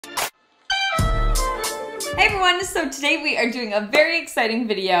Hey everyone, so today we are doing a very exciting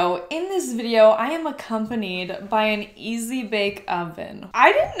video. In this video, I am accompanied by an Easy Bake Oven.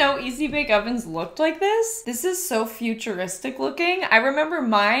 I didn't know Easy Bake Ovens looked like this. This is so futuristic looking. I remember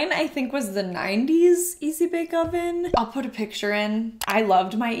mine, I think was the 90s Easy Bake Oven. I'll put a picture in. I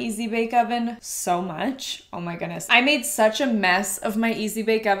loved my Easy Bake Oven so much. Oh my goodness. I made such a mess of my Easy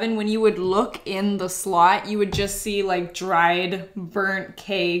Bake Oven. When you would look in the slot, you would just see like dried, burnt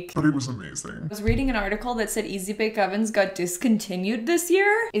cake. But it was amazing. I was reading an article that said Easy Bake Ovens got discontinued this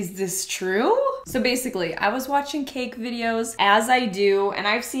year. Is this true? So basically, I was watching cake videos as I do, and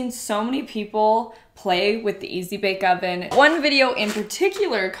I've seen so many people play with the Easy Bake Oven. One video in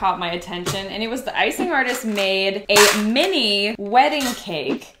particular caught my attention, and it was the icing artist made a mini wedding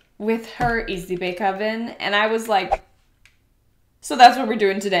cake with her Easy Bake Oven, and I was like, so that's what we're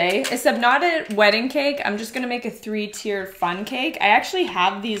doing today, except not a wedding cake. I'm just gonna make a 3-tier fun cake. I actually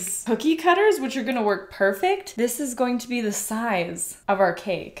have these cookie cutters, which are gonna work perfect. This is going to be the size of our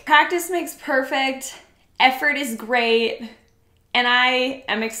cake. Practice makes perfect, effort is great, and I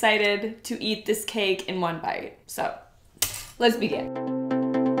am excited to eat this cake in one bite. So let's begin.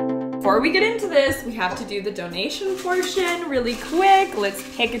 Before we get into this, we have to do the donation portion really quick.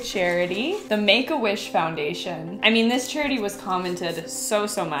 Let's pick a charity. The Make-A-Wish Foundation. I mean, this charity was commented so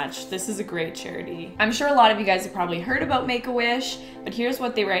much. This is a great charity. I'm sure a lot of you guys have probably heard about Make-A-Wish, but here's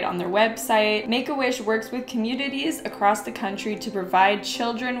what they write on their website. Make-A-Wish works with communities across the country to provide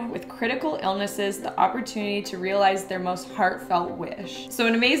children with critical illnesses the opportunity to realize their most heartfelt wish. So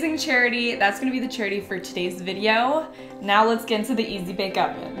an amazing charity. That's gonna be the charity for today's video. Now let's get into the Easy Bake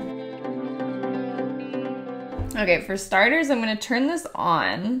Oven. Okay, for starters, I'm gonna turn this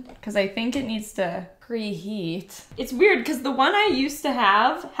on because I think it needs to preheat. It's weird because the one I used to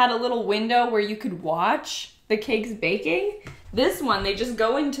have had a little window where you could watch the cakes baking. This one, they just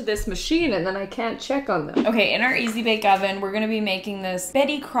go into this machine and then I can't check on them. Okay, in our Easy Bake Oven, we're gonna be making this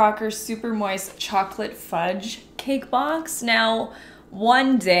Betty Crocker Super Moist Chocolate Fudge cake box. Now,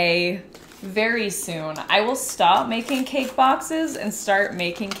 one day, very soon, I will stop making cake boxes and start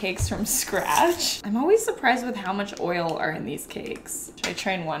making cakes from scratch. I'm always surprised with how much oil are in these cakes. Should I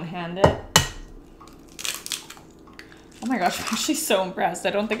try and one-hand it? Oh my gosh, I'm actually so impressed.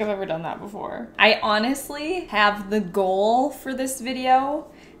 I don't think I've ever done that before. I honestly have the goal for this video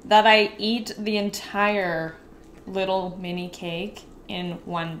that I eat the entire little mini cake in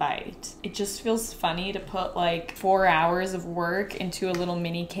one bite. It just feels funny to put like 4 hours of work into a little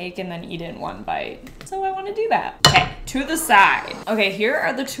mini cake and then eat it in one bite. So I want to do that. Okay, to the side. Okay, here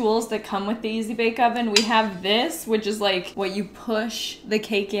are the tools that come with the Easy Bake Oven. We have this, which is like what you push the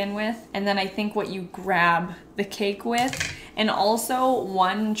cake in with, and then I think what you grab the cake with, and also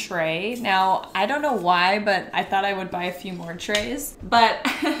one tray. Now, I don't know why, but I thought I would buy a few more trays, but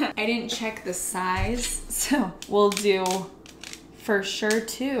I didn't check the size, so we'll do for sure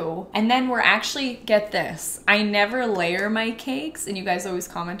too. And then we're actually, get this, I never layer my cakes, and you guys always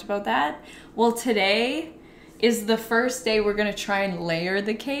comment about that. Well, today is the first day we're gonna try and layer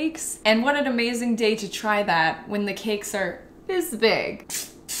the cakes. And what an amazing day to try that when the cakes are this big.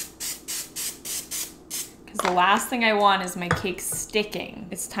 Because the last thing I want is my cake sticking.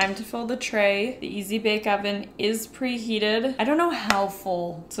 It's time to fill the tray. The Easy Bake Oven is preheated. I don't know how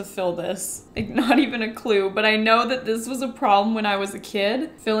full to fill this. Like, not even a clue, but I know that this was a problem when I was a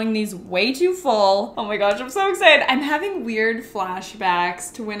kid, filling these way too full. Oh my gosh, I'm so excited. I'm having weird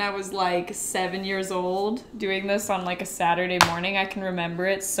flashbacks to when I was like 7 years old, doing this on like a Saturday morning. I can remember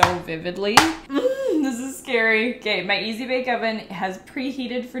it so vividly. This is scary. Okay, my Easy Bake Oven has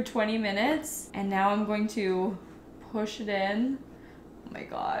preheated for 20 minutes, and now I'm going to push it in. Oh my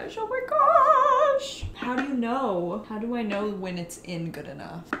gosh, oh my gosh. How do you know? How do I know when it's in good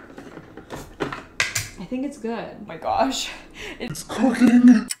enough? I think it's good. Oh my gosh. It's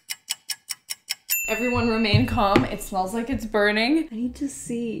cooking. Everyone remain calm. It smells like it's burning. I need to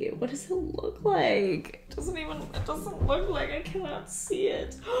see. What does it look like? It doesn't look like, I cannot see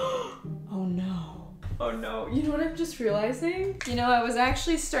it. Oh no. Oh no, you know what I'm just realizing? You know, I was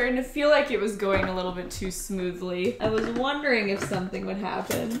actually starting to feel like it was going a little bit too smoothly. I was wondering if something would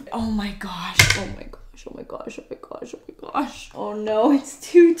happen. Oh my gosh, oh my gosh, oh my gosh, oh my gosh, oh my gosh. Oh no, it's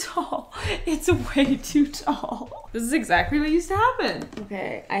too tall. It's way too tall. This is exactly what used to happen.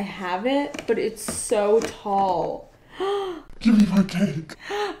 Okay, I have it, but it's so tall. Give me my cake.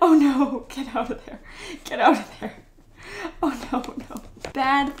 Oh no, get out of there. Get out of there. Oh no, no.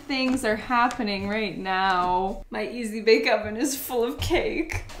 Bad things are happening right now. My Easy Bake Oven is full of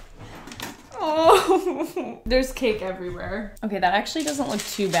cake. Oh, there's cake everywhere. Okay, that actually doesn't look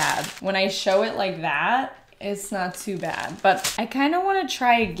too bad. When I show it like that, It's not too bad, but I kind of want to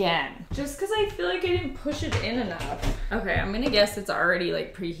try again. Just because I feel like I didn't push it in enough. Okay, I'm gonna guess it's already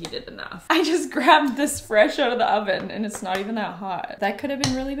like preheated enough. I just grabbed this fresh out of the oven and it's not even that hot. That could have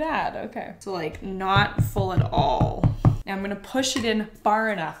been really bad. Okay, so like not full at all. Now I'm gonna push it in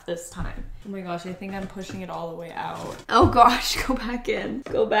far enough this time. Oh my gosh, I think I'm pushing it all the way out. Oh gosh, go back in.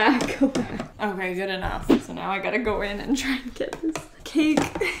 Go back, go back. Okay, good enough. So now I gotta go in and try and get this cake.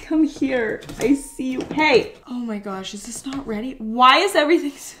 Come here. I see you. Hey. Oh my gosh, is this not ready? Why does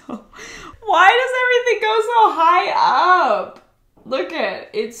everything go so high up? Look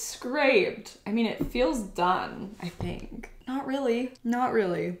it's scraped. I mean, it feels done, I think. Not really. Not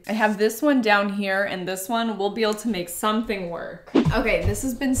really. I have this one down here and this one we'll be able to make something work. Okay, this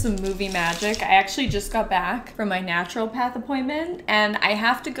has been some movie magic. I actually just got back from my naturopath appointment and I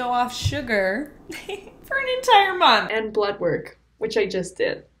have to go off sugar for an entire month and blood work, which I just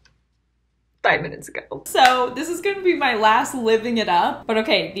did 5 minutes ago. So this is gonna be my last living it up. But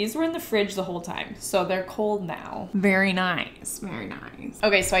okay, these were in the fridge the whole time, so they're cold now. Very nice, very nice.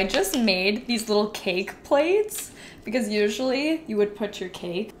 Okay, so I just made these little cake plates because usually you would put your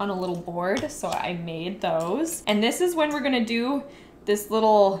cake on a little board, so I made those. And this is when we're gonna do this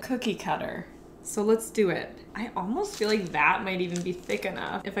little cookie cutter. So let's do it. I almost feel like that might even be thick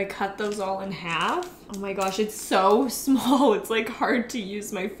enough if I cut those all in half. Oh my gosh, it's so small. It's like hard to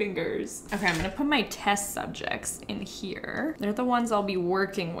use my fingers. Okay, I'm gonna put my test subjects in here. They're the ones I'll be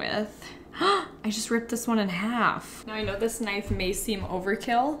working with. I just ripped this one in half. Now I know this knife may seem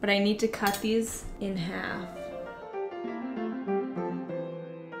overkill, but I need to cut these in half.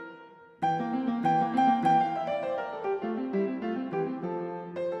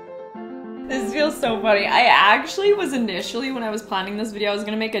 This feels so funny. I actually was initially, when I was planning this video, I was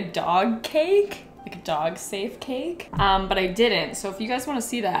gonna make a dog cake, like a dog safe cake, but I didn't. So if you guys wanna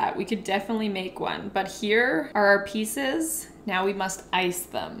see that, we could definitely make one. But here are our pieces. Now we must ice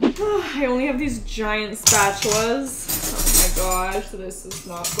them. I only have these giant spatulas. Oh my gosh, this is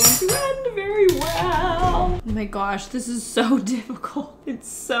not going to end very well. Oh my gosh, this is so difficult. It's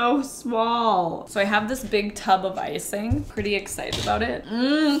so small. So I have this big tub of icing. Pretty excited about it.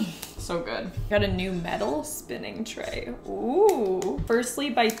 So good. Got a new metal spinning tray. Ooh.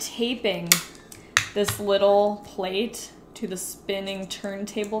 Firstly, by taping this little plate to the spinning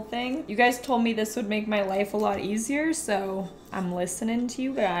turntable thing. You guys told me this would make my life a lot easier, so I'm listening to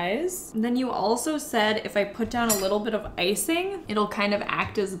you guys. And then you also said if I put down a little bit of icing, it'll kind of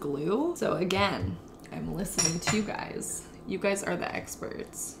act as glue. So again, I'm listening to you guys. You guys are the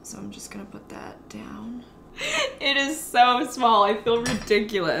experts. So I'm just gonna put that down. It is so small, I feel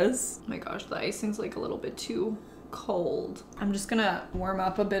ridiculous. Oh my gosh, the icing's like a little bit too cold. I'm just gonna warm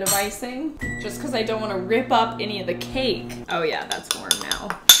up a bit of icing just because I don't want to rip up any of the cake. Oh yeah, that's warm now.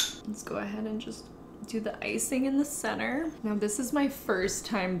 Let's go ahead and just do the icing in the center. Now this is my first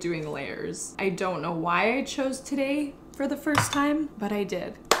time doing layers. I don't know why I chose today for the first time, but I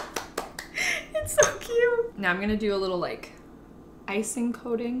did. It's so cute. Now I'm gonna do a little like icing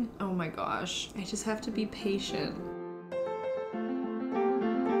coating. Oh my gosh, I just have to be patient.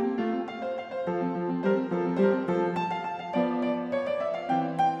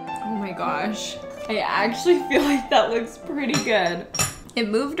 Gosh, I actually feel like that looks pretty good. It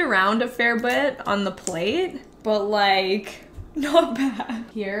moved around a fair bit on the plate, but like not bad.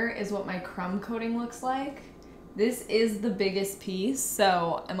 Here is what my crumb coating looks like. This is the biggest piece,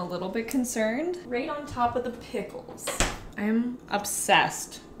 so I'm a little bit concerned. Right on top of the pickles. I'm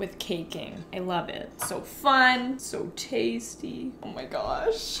obsessed with caking. I love it. So fun, so tasty. Oh my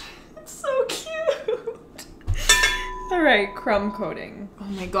gosh, it's so cute. All right, crumb coating. Oh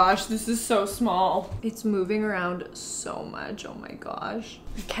my gosh, this is so small. It's moving around so much, oh my gosh.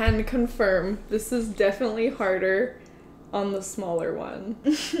 I can confirm this is definitely harder on the smaller one.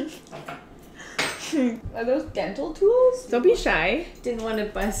 Are those dental tools? Don't be shy. Didn't want to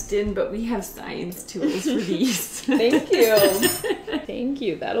bust in, but we have science tools for these. Thank you. Thank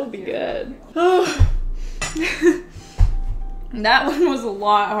you, that'll be good. Oh. That one was a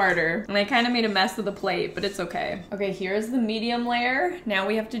lot harder, and I kind of made a mess of the plate, but it's okay. Okay, here's the medium layer. Now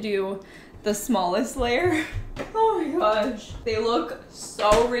we have to do the smallest layer. Oh my gosh. They look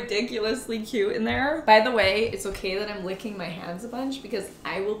so ridiculously cute in there. By the way, it's okay that I'm licking my hands a bunch because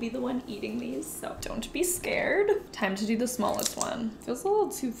I will be the one eating these, so don't be scared. Time to do the smallest one. Feels a little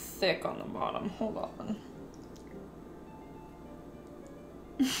too thick on the bottom. Hold on.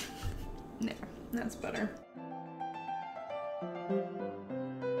 There, that's better.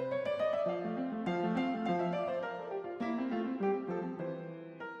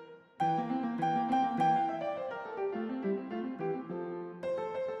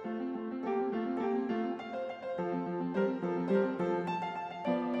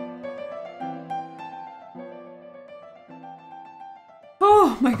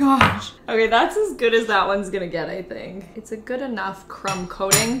 my gosh. Okay, that's as good as that one's gonna get, I think. It's a good enough crumb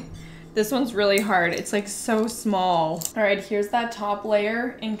coating. This one's really hard. It's like so small. All right, here's that top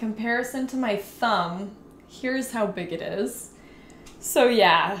layer. In comparison to my thumb, here's how big it is. So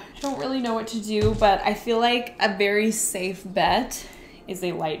yeah, I don't really know what to do, but I feel like a very safe bet is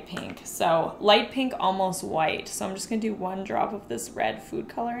a light pink. So light pink, almost white. So I'm just gonna do 1 drop of this red food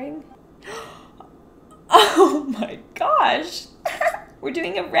coloring. Oh my gosh. We're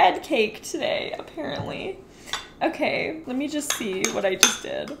doing a red cake today, apparently. Okay, let me just see what I just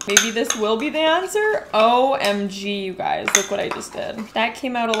did. Maybe this will be the answer. OMG, you guys, look what I just did. That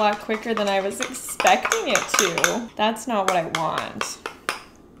came out a lot quicker than I was expecting it to. That's not what I want.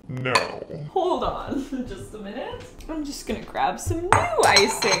 No. Hold on just a minute. I'm just gonna grab some new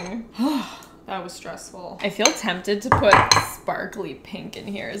icing. That was stressful. I feel tempted to put sparkly pink in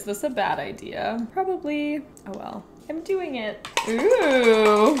here. Is this a bad idea? Probably. Oh well. I'm doing it.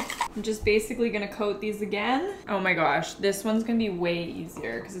 Ooh. I'm just basically gonna coat these again. Oh my gosh, this one's gonna be way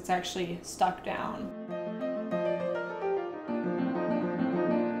easier because it's actually stuck down.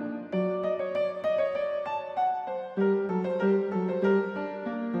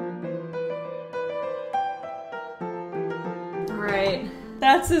 All right.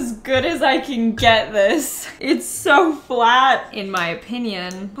 That's as good as I can get this. It's so flat, in my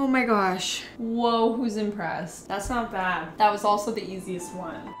opinion. Oh my gosh. Whoa, who's impressed? That's not bad. That was also the easiest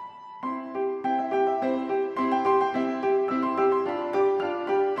one.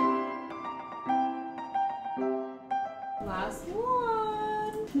 Last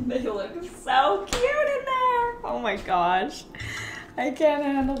one. They look so cute in there. Oh my gosh. I can't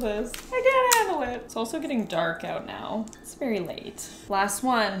handle this. I can't handle it. It's also getting dark out now. It's very late. Last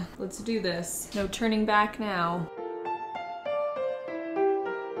one. Let's do this. No turning back now.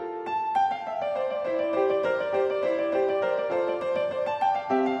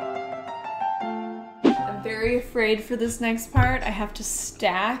 I'm very afraid for this next part. I have to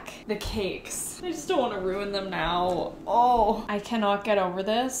stack the cakes. I just don't want to ruin them now. Oh, I cannot get over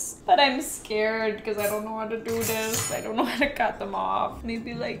this, but I'm scared because I don't know how to do this. I don't know how to cut them off.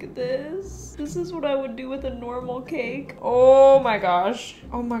 Maybe like this. This is what I would do with a normal cake. Oh my gosh.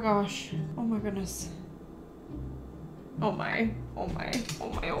 Oh my gosh. Oh my goodness. Oh my, oh my, oh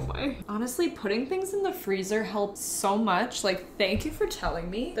my, oh my. Honestly, putting things in the freezer helps so much. Like, thank you for telling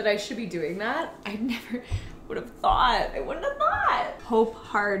me that I should be doing that. I never would have thought. I wouldn't have thought. Hope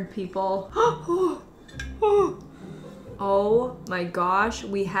hard, people. Oh my gosh,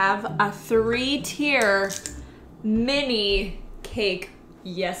 we have a 3-tier mini cake.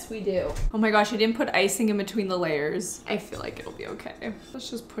 Yes, we do. Oh my gosh, I didn't put icing in between the layers. I feel like it'll be okay. Let's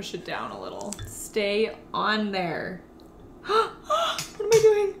just push it down a little. Stay on there. What am I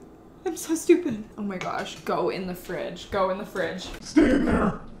doing? I'm so stupid. Oh my gosh, go in the fridge. Go in the fridge. Stay in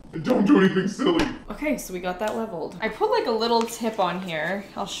there. And don't do anything silly. Okay, so we got that leveled. I put like a little tip on here.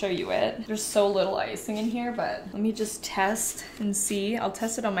 I'll show you it. There's so little icing in here, but let me just test and see. I'll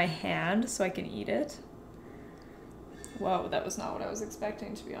test it on my hand so I can eat it. Whoa, that was not what I was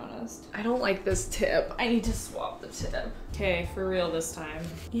expecting, to be honest. I don't like this tip. I need to swap the tip. Okay, for real this time.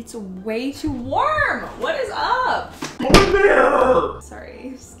 It's way too warm. What is up? Go in there!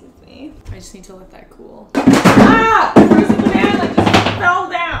 Sorry, excuse me. I just need to let that cool. Ah! Where's the banana? It just fell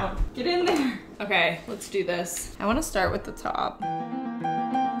down. Get in there. Okay, let's do this. I want to start with the top.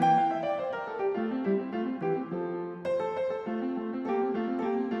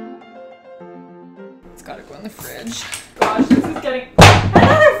 It's gotta go in the fridge. Gosh, this is getting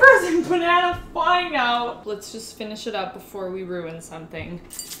another frozen banana flying out. Let's just finish it up before we ruin something.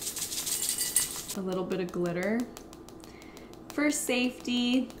 A little bit of glitter for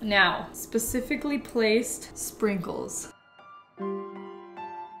safety. Now, specifically placed sprinkles.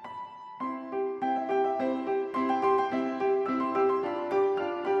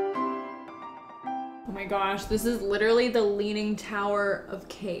 Oh my gosh, this is literally the leaning tower of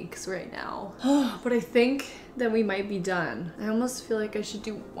cakes right now. But I think that we might be done. I almost feel like I should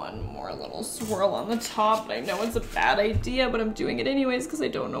do one more little swirl on the top, but I know it's a bad idea, but I'm doing it anyways because I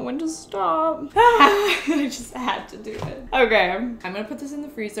don't know when to stop. I just had to do it. Okay, I'm gonna put this in the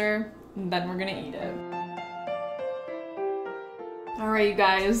freezer and then we're gonna eat it. All right, you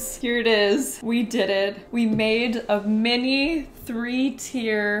guys, here it is. We did it. We made a mini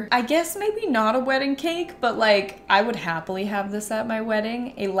 3-tier, I guess maybe not a wedding cake, but like I would happily have this at my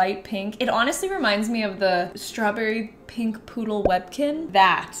wedding, a light pink. It honestly reminds me of the strawberry pink poodle webkin.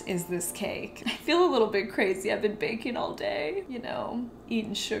 That is this cake. I feel a little bit crazy. I've been baking all day, you know,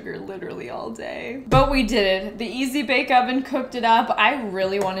 eating sugar literally all day. But we did it. The Easy Bake Oven cooked it up. I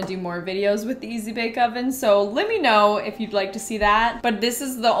really want to do more videos with the Easy Bake Oven, so let me know if you'd like to see that. But this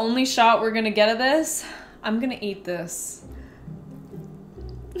is the only shot we're gonna get of this. I'm gonna eat this.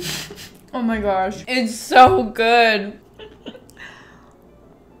 Oh my gosh, it's so good.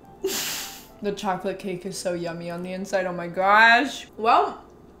 The chocolate cake is so yummy on the inside, oh my gosh. Well,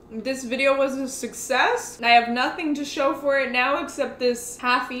 this video was a success. I have nothing to show for it now except this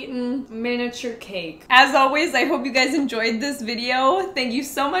half-eaten miniature cake. As always, I hope you guys enjoyed this video. Thank you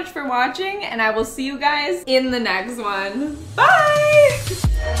so much for watching, and I will see you guys in the next one. Bye!